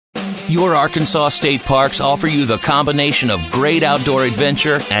Your Arkansas State Parks offer you the combination of great outdoor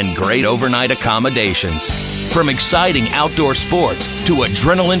adventure and great overnight accommodations. From exciting outdoor sports to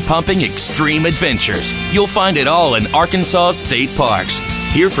adrenaline-pumping extreme adventures, you'll find it all in Arkansas State Parks.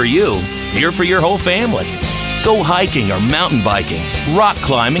 Here for you, here for your whole family. Go hiking or mountain biking, rock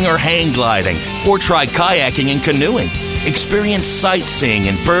climbing or hang gliding, or try kayaking and canoeing. Experience sightseeing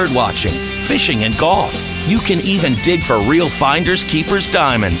and bird watching, fishing and golf. You can even dig for real finders, keepers,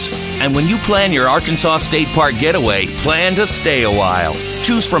 diamonds. And when you plan your Arkansas State Park getaway, plan to stay a while.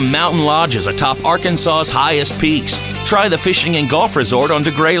 Choose from mountain lodges atop Arkansas's highest peaks. Try the fishing and golf resort on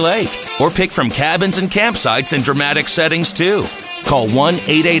DeGray Lake. Or pick from cabins and campsites in dramatic settings too. Call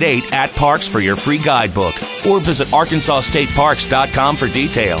 1-888-AT-PARKS for your free guidebook. Or visit ArkansasStateParks.com for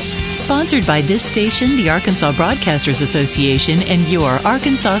details. Sponsored by this station, the Arkansas Broadcasters Association, and your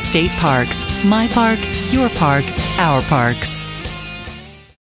Arkansas State Parks. My park, your park, our parks.